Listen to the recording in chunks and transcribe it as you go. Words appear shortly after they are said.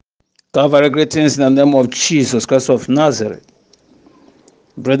Calvary greetings in the name of Jesus Christ of Nazareth.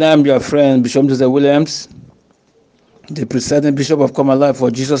 Brother, I'm your friend, Bishop Joseph Williams, the presiding Bishop of Common Life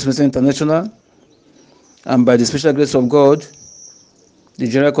for Jesus Mission International, and by the special grace of God, the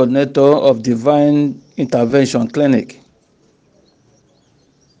General Coordinator of Divine Intervention Clinic.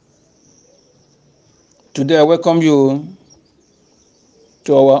 Today, I welcome you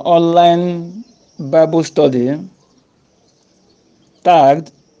to our online Bible study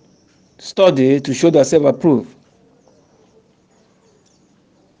tagged Study to Show Thyself Approved.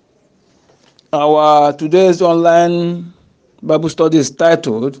 Our today's online Bible study is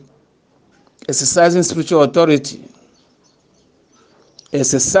titled Exercising Spiritual Authority.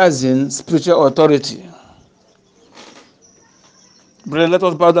 Exercising Spiritual Authority. Brethren, let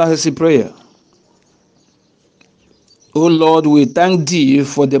us bow down and say prayer. O Lord, we thank Thee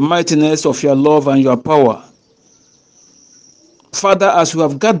for the mightiness of Your love and Your power. Father, as we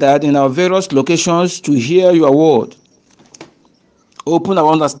have gathered in our various locations to hear Your word, open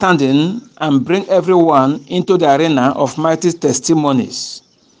our understanding and bring everyone into the arena of mighty testimonies.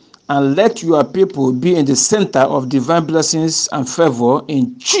 And let Your people be in the center of divine blessings and favor.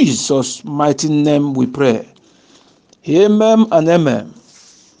 In Jesus' mighty name we pray. Amen and amen.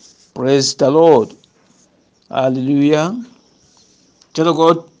 Praise the Lord. Hallelujah. Child of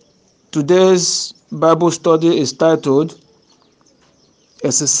God, today's Bible study is titled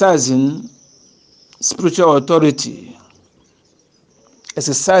Exercising Spiritual Authority.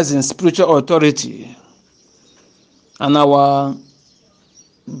 Exercising Spiritual Authority. And our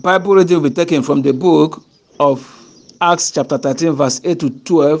Bible reading will be taken from the book of Acts chapter 13 verse 8 to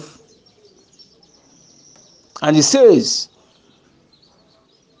 12. And it says,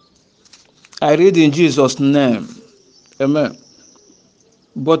 I read in Jesus' name. Amen.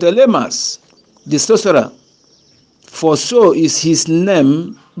 But Elymas, the sorcerer, for so is his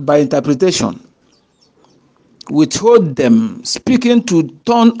name by interpretation, withhold them, speaking to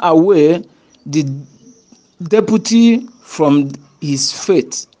turn away the deputy from his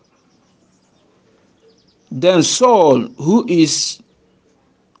faith. Then Saul, who is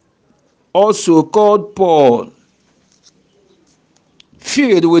also called Paul,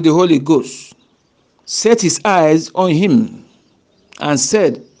 filled with the Holy Ghost, set his eyes on him and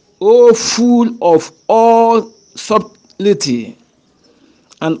said, O full of all subtlety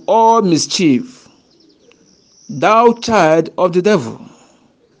and all mischief, thou child of the devil,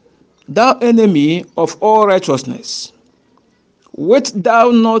 thou enemy of all righteousness, wilt thou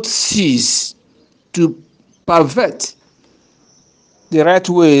not cease to pervert the right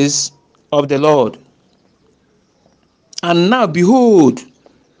ways of the Lord? And now, behold,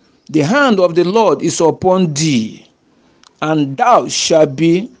 the hand of the Lord is upon thee, and thou shalt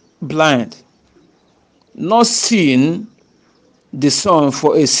be blind, not seeing the sun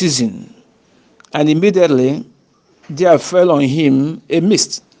for a season. And immediately there fell on him a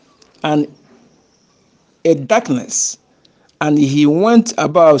mist and a darkness, and he went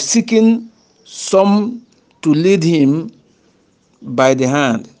about seeking some to lead him by the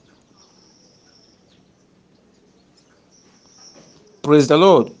hand. Praise the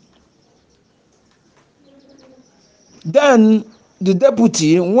Lord. Then the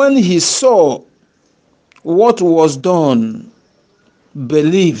deputy, when he saw what was done,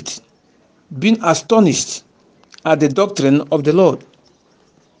 believed, being astonished at the doctrine of the Lord.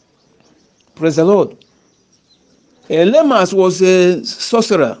 Praise the Lord. Elymas was a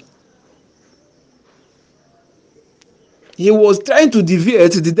sorcerer. He was trying to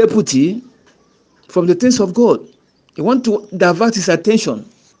deviate the deputy from the things of God. He wanted to divert his attention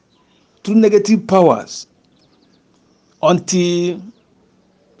through negative powers until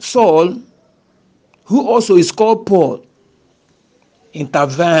Saul, who also is called Paul,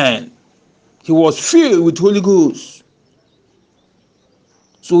 intervened. He was filled with Holy Ghost.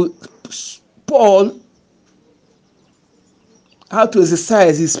 So Paul had to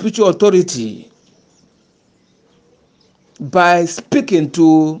exercise his spiritual authority by speaking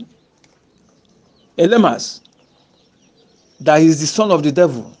to Elymas that he is the son of the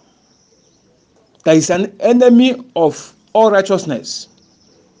devil, that he is an enemy of all righteousness,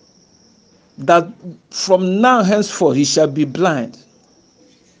 that from now henceforth he shall be blind.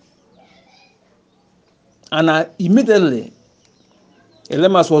 And immediately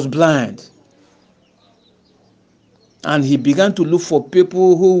Elymas was blind, and he began to look for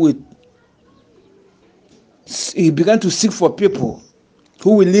people he began to seek for people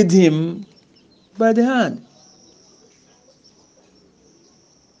who will lead him by the hand.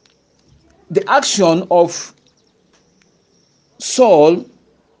 The action of Saul,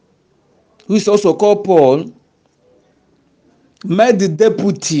 who is also called Paul, made the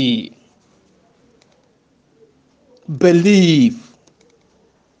deputy believe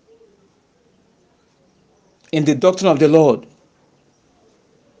in the doctrine of the Lord.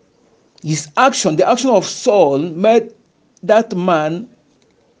 His action, the action of Saul, made that man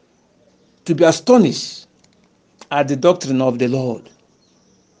to be astonished at the doctrine of the Lord.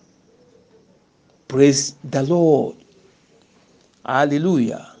 Praise the Lord.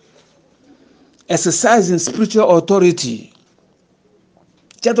 Hallelujah. Exercising spiritual authority.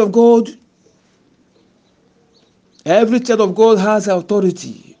 Child of God, every child of God has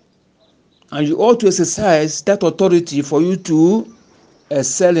authority, and you ought to exercise that authority for you to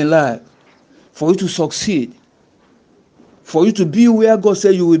excel in life, for you to succeed, for you to be where God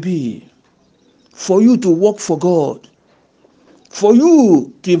said you will be, for you to work for God, for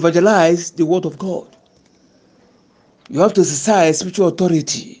you to evangelize the word of God. You have to exercise spiritual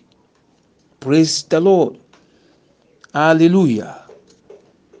authority. Praise the Lord. Hallelujah.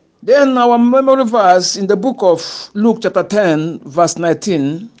 Then our memory verse in the book of Luke chapter 10 verse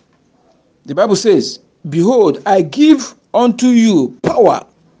 19, the Bible says, "Behold, I give unto you power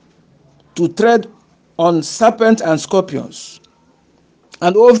to tread on serpents and scorpions,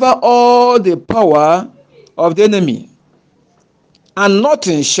 and over all the power of the enemy, and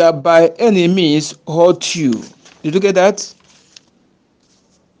nothing shall by any means hurt you." Did you get that?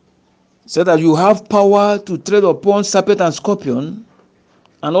 So that you have power to tread upon serpent and scorpion,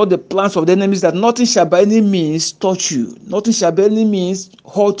 and all the plans of the enemies, that nothing shall by any means touch you, nothing shall by any means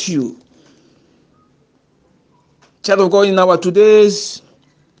hurt you. Child of God, in our today's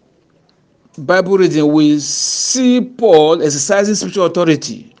Bible reading, we see Paul exercising spiritual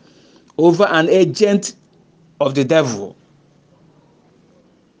authority over an agent of the devil.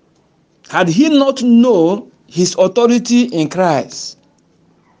 Had he not known his authority in Christ,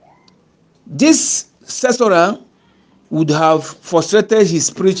 this Sisera would have frustrated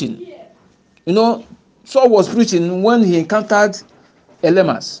his preaching. You know, Saul was preaching when he encountered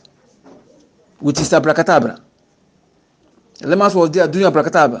Elymas with his abracadabra. Elymas was there doing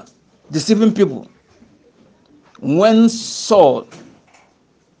abracadabra, deceiving people. When Saul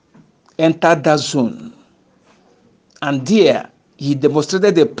entered that zone, and there he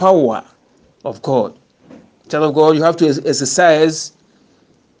demonstrated the power of God. Child of God, you have to exercise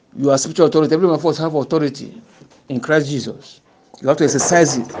your spiritual authority. Every one of us have authority in Christ Jesus. You have to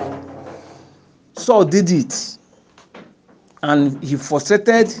exercise it. Saul did it, and he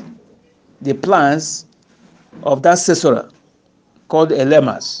frustrated the plans of that Sisera called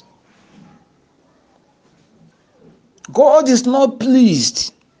Elymas. God is not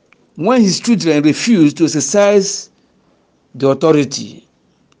pleased when his children refuse to exercise the authority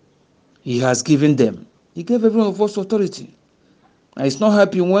he has given them. He gave every one of us authority, and he's not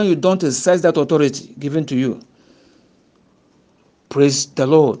happy when you don't exercise that authority given to you. Praise the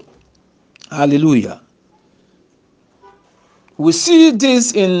Lord. Hallelujah. We see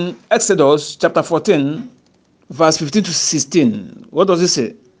this in Exodus chapter 14, verse 15 to 16. What does it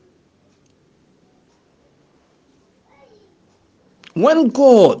say? When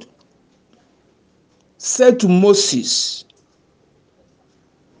God said to Moses,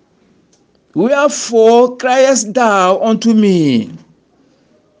 "Wherefore criest thou unto me?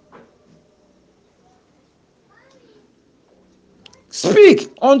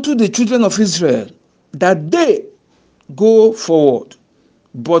 Speak unto the children of Israel, that they go forward,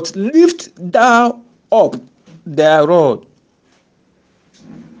 but lift thou up thy rod,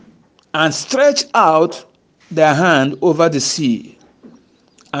 and stretch out thy hand over the sea,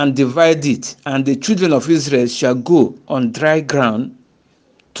 and divide it, and the children of Israel shall go on dry ground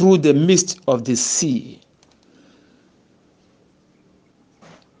through the midst of the sea."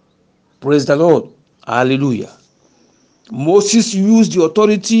 Praise the Lord. Hallelujah. Moses used the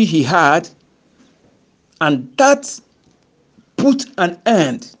authority he had, and that put an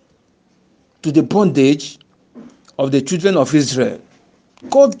end to the bondage of the children of Israel.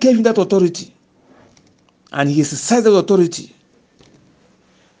 God gave him that authority, and he exercised that authority,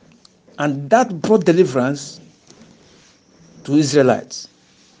 and that brought deliverance to Israelites.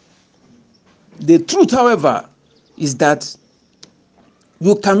 The truth, however, is that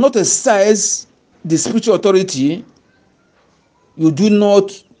you cannot exercise the spiritual authority you do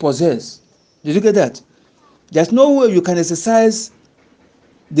not possess. Did you get that? There's no way you can exercise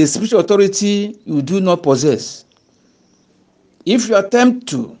the spiritual authority you do not possess. If you attempt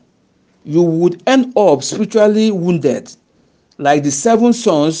to, you would end up spiritually wounded, like the 7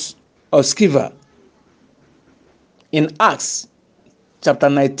 sons of Sceva in Acts chapter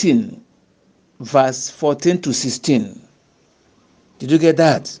 19, verse 14 to 16. Did you get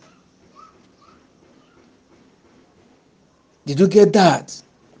that? Did you get that?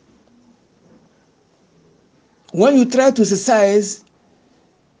 When you try to exercise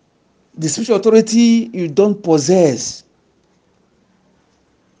the spiritual authority you don't possess,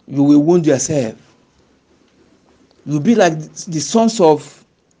 you will wound yourself. You'll be like the seven sons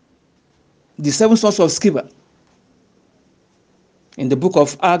of Sceva in the book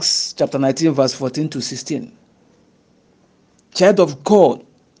of Acts, chapter 19, verse 14 to 16. Child of God,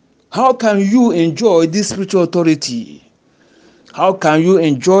 how can you enjoy this spiritual authority? How can you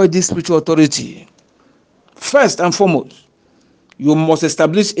enjoy this spiritual authority? First and foremost, you must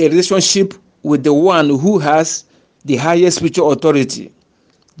establish a relationship with the one who has the highest spiritual authority,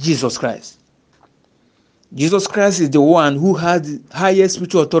 Jesus Christ. Jesus Christ is the one who has the highest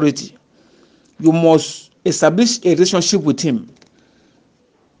spiritual authority. You must establish a relationship with him.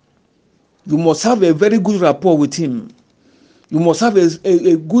 You must have a very good rapport with him. You must have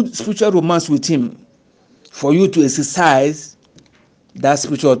a good spiritual romance with him for you to exercise that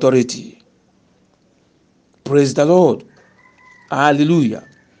spiritual authority. Praise the Lord. Hallelujah.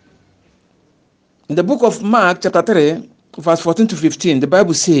 In the book of Mark, chapter 3, verse 14 to 15, the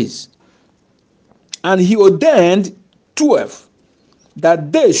Bible says, "And he ordained 12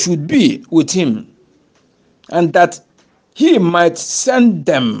 that they should be with him, and that he might send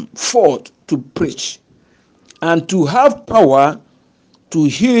them forth to preach, and to have power to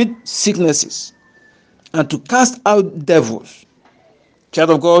heal sicknesses, and to cast out devils."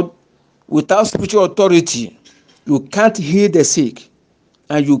 Child of God, without spiritual authority, you can't heal the sick,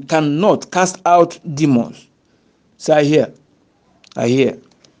 and you cannot cast out demons. So I hear.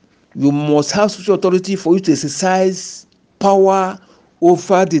 You must have spiritual authority for you to exercise power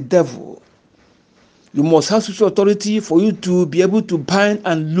over the devil. You must have spiritual authority for you to be able to bind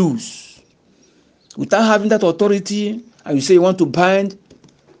and loose. Without having that authority, and you say you want to bind,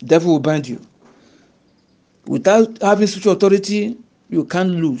 the devil will bind you. Without having spiritual authority, you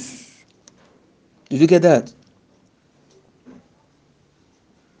can't loose. Did you get that?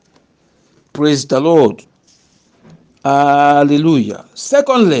 Praise the Lord. Hallelujah.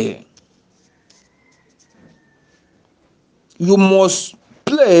 Secondly, you must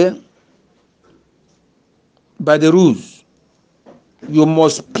play by the rules. You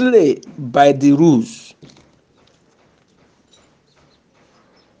must play by the rules.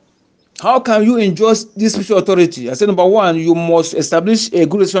 How can you enjoy this spiritual authority? I said, number one, you must establish a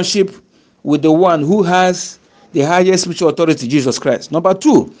good relationship with the one who has the highest spiritual authority, Jesus Christ. Number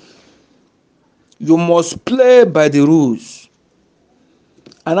two, you must play by the rules.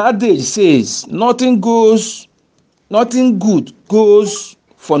 An adage says, nothing good goes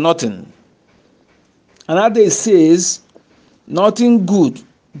for nothing. An adage says, nothing good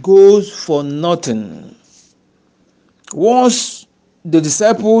goes for nothing. Once the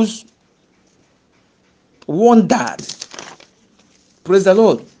disciples wondered, praise the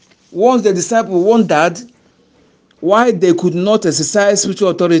Lord, once the disciples wondered why they could not exercise spiritual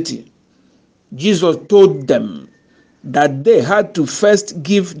authority, Jesus told them that they had to first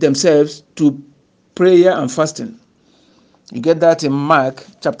give themselves to prayer and fasting. You get that in Mark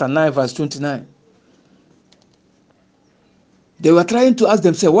chapter 9, verse 29. They were trying to ask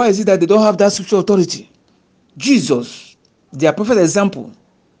themselves, why is it that they don't have that spiritual authority? Jesus, their perfect example,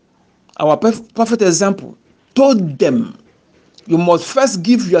 our perfect example, told them, you must first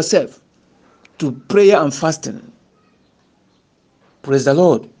give yourself to prayer and fasting. Praise the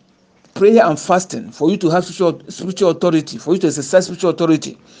Lord. Prayer and fasting, for you to have spiritual authority, for you to exercise spiritual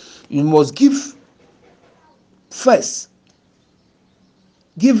authority, you must give first.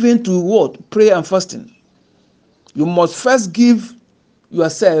 Give in to what? Prayer and fasting. You must first give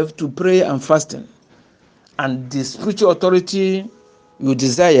yourself to prayer and fasting. And the spiritual authority you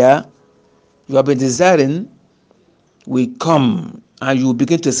desire, you have been desiring, will come and you will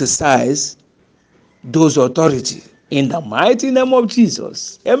begin to exercise those authority in the mighty name of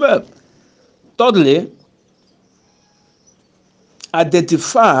Jesus. Amen. Thirdly,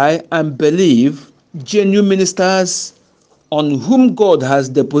 identify and believe genuine ministers on whom God has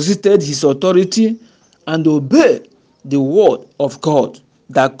deposited his authority and obey the word of God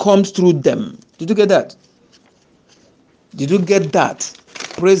that comes through them. Did you get that? Did you get that?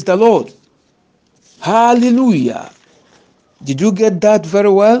 Praise the Lord. Hallelujah. Did you get that very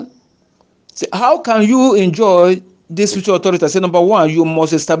well? So how can you enjoy this spiritual authority? I say, number one, you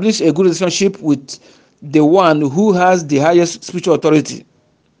must establish a good relationship with the one who has the highest spiritual authority,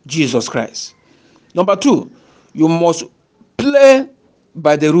 Jesus Christ. Number two, you must play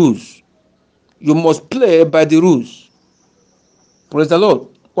by the rules. You must play by the rules. Praise the Lord.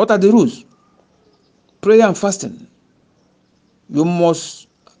 What are the rules? Prayer and fasting. You must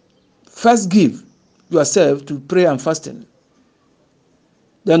first give yourself to prayer and fasting.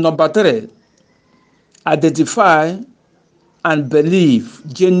 Then number three, Identify and believe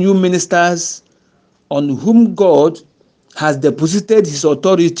genuine ministers on whom God has deposited his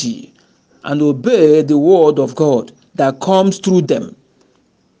authority and obey the word of God that comes through them.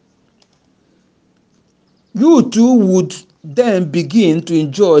 You too would then begin to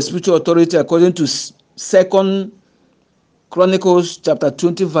enjoy spiritual authority according to 2 Chronicles chapter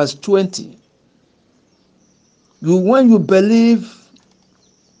 20 verse 20. When you believe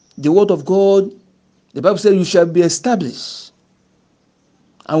the word of God, the Bible says you shall be established.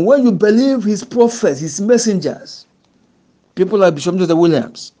 And when you believe his prophets, his messengers, people like Bishop Joseph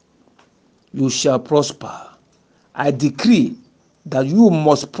Williams, you shall prosper. I decree that you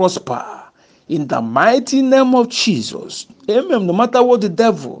must prosper in the mighty name of Jesus. Amen. No matter what the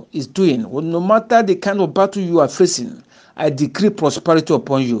devil is doing, no matter the kind of battle you are facing, I decree prosperity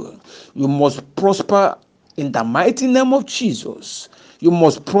upon you. You must prosper in the mighty name of Jesus. You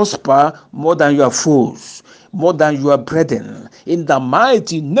must prosper more than your foes, more than your brethren. In the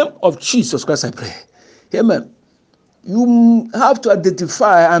mighty name of Jesus Christ, I pray. Amen. You have to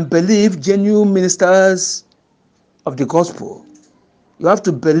identify and believe genuine ministers of the gospel. You have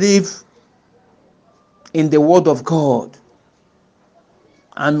to believe in the word of God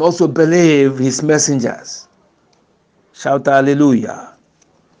and also believe his messengers. Shout hallelujah.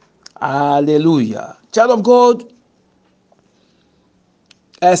 Hallelujah. Child of God,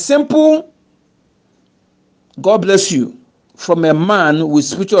 a simple God bless you from a man with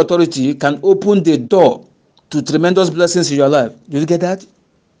spiritual authority can open the door to tremendous blessings in your life. Did you get that?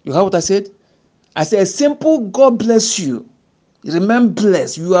 You heard what I said? I said a simple God bless you. Remain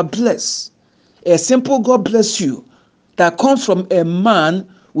blessed. You are blessed. A simple God bless you that comes from a man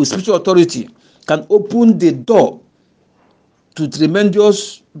with spiritual authority can open the door to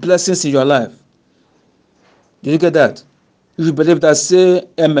tremendous blessings in your life. Did you get that? If you believe that, say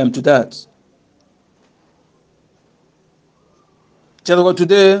amen to that. Child of God,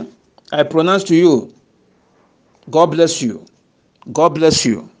 today I pronounce to you, God bless you. God bless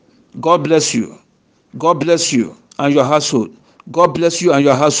you. God bless you. God bless you and your household. God bless you and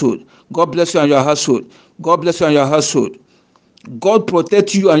your household. God bless you and your household. God bless you and your household. God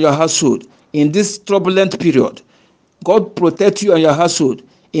protect you and your household in this turbulent period. God protect you and your household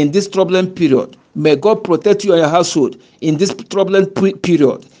in this turbulent period. May God protect you and your household in this turbulent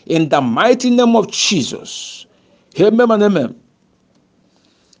period. In the mighty name of Jesus. Amen and amen.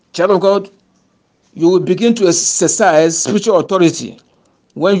 Child of God, you will begin to exercise spiritual authority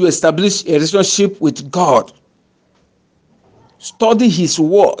when you establish a relationship with God. Study his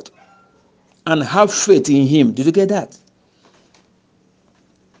word and have faith in him. Did you get that?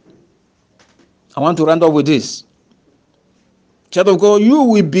 I want to round up with this. Child of God, you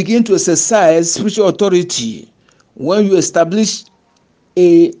will begin to exercise spiritual authority when you establish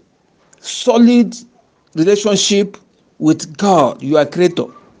a solid relationship with God, your creator,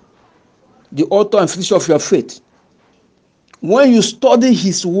 the author and finisher of your faith. When you study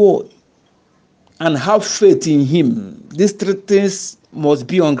his word and have faith in him, these three things must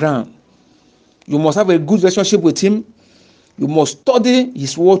be on ground. You must have a good relationship with him. You must study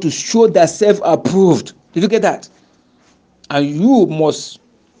his word to show thyself approved. Did you get that? And you must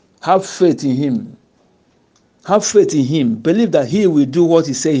have faith in him. Have faith in him. Believe that he will do what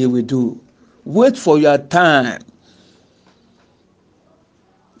he said he will do. Wait for your time.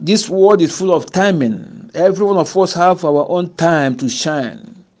 This world is full of timing. Every one of us have our own time to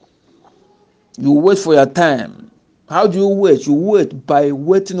shine. You wait for your time. How do you wait? You wait by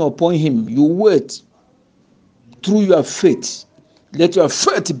waiting upon him. You wait through your faith. Let your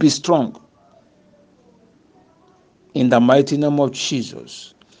faith be strong. In the mighty name of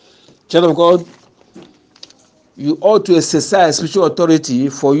Jesus. Child of God, you ought to exercise spiritual authority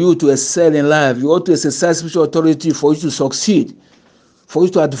for you to excel in life. You ought to exercise spiritual authority for you to succeed, for you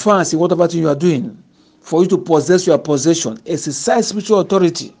to advance in whatever thing you are doing, for you to possess your possession. Exercise spiritual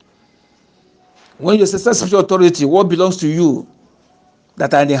authority. When you exercise spiritual authority, what belongs to you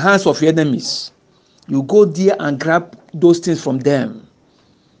that are in the hands of your enemies, you go there and grab those things from them.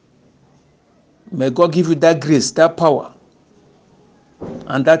 May God give you that grace, that power,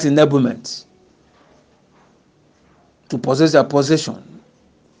 and that enablement to possess your possession,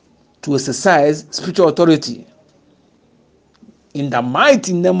 to exercise spiritual authority. In the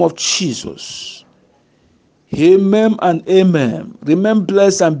mighty name of Jesus. Amen and amen. Remain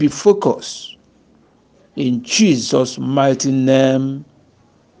blessed and be focused. In Jesus' mighty name,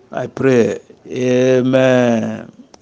 I pray. Amen.